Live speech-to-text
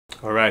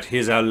Alright,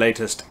 here's our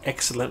latest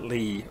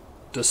excellently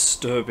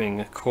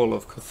disturbing Call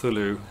of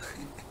Cthulhu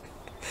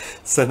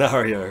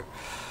scenario.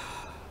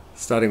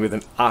 Starting with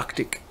an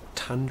Arctic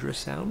tundra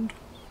sound.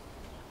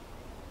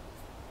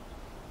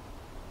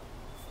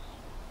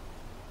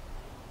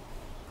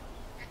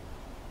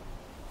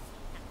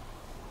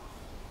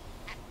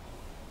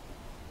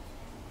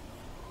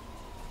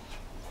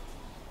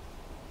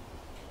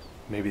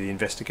 Maybe the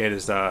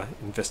investigators are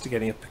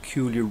investigating a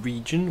peculiar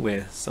region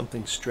where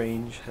something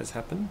strange has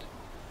happened.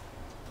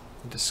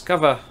 And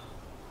discover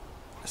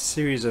a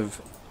series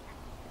of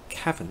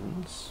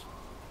caverns.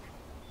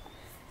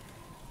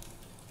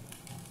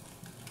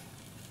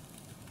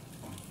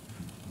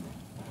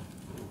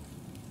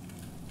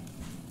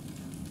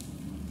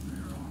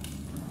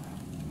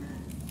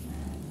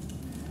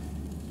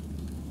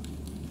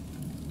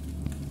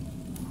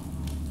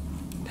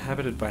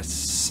 Inhabited by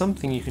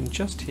something you can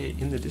just hear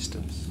in the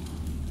distance.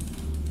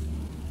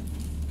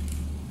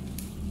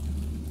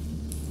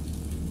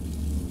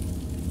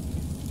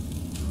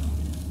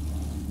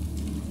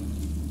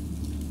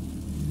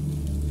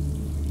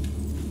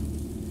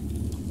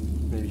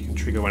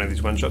 Trigger one of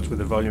these one-shots with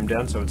the volume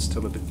down so it's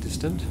still a bit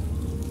distant.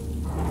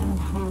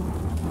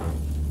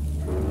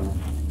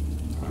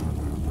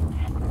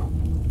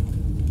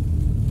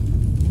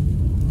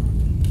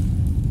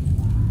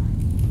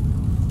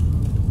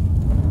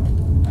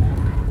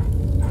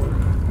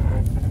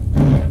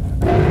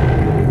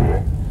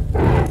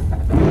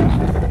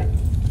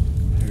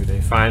 Maybe they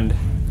find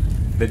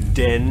the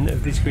den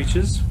of these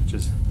creatures, which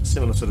is a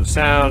similar sort of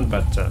sound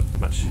but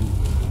much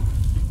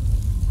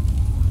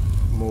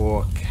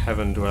more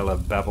cavern dweller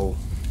babble,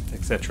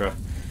 etc.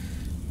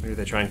 Maybe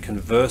they try and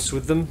converse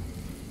with them.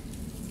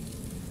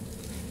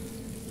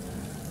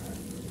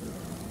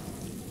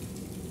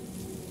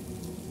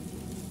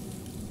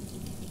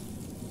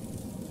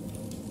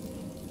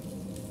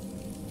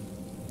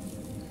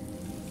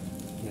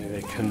 Maybe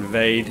they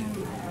conveyed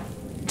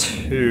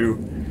to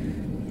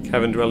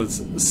cavern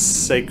dwellers'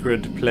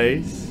 sacred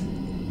place.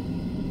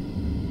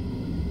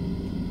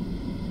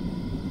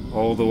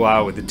 All the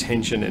while with the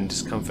tension and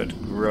discomfort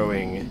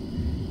growing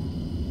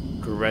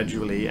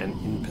gradually and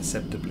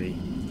imperceptibly.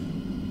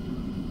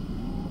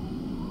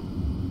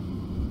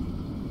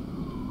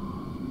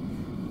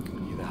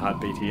 Hear the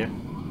heartbeat here.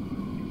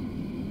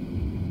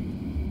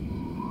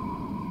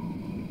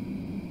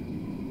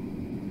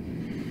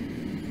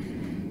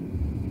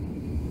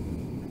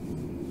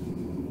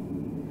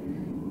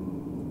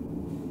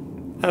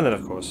 And then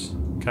of course,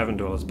 Cavern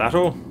Dwellers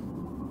battle.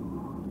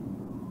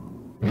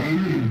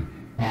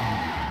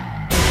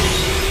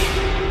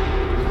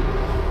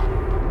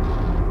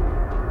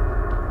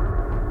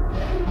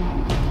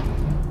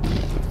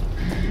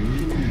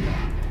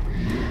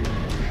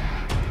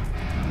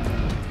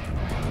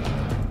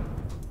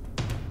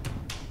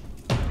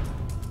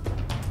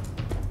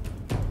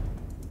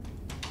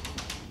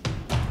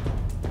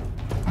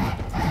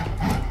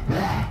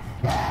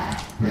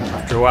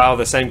 After a while,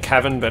 the same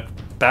cavern, but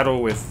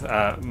battle with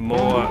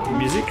more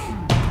music.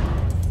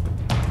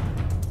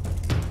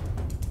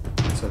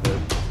 So the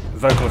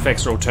vocal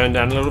effects are all turned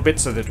down a little bit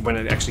so that when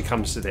it actually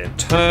comes to their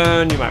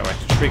turn, you might like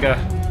to trigger.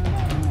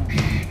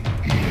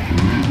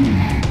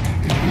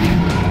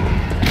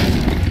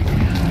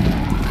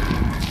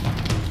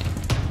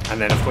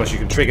 And then, of course, you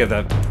can trigger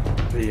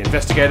the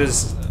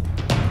investigator's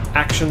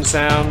action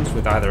sounds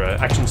with either an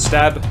action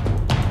stab,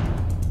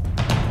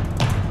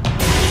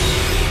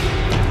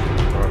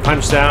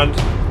 punch sound,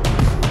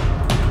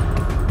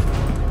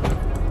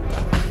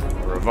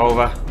 a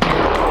revolver,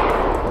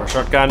 or a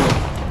shotgun.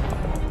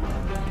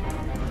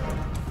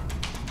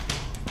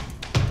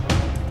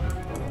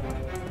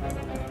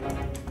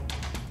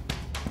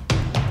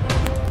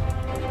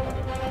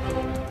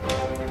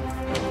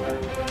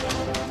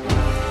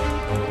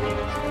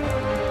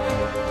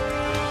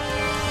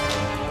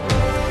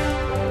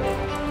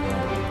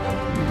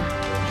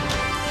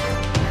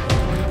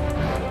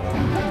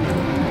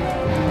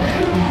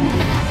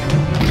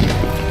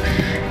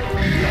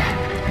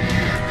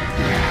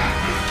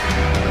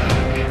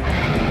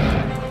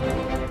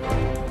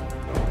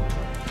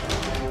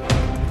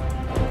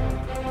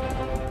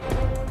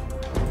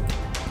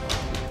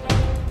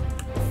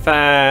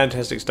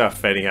 Fantastic stuff,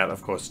 fading out,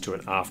 of course, to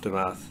an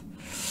aftermath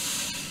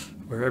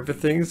where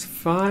everything's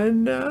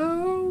fine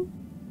now.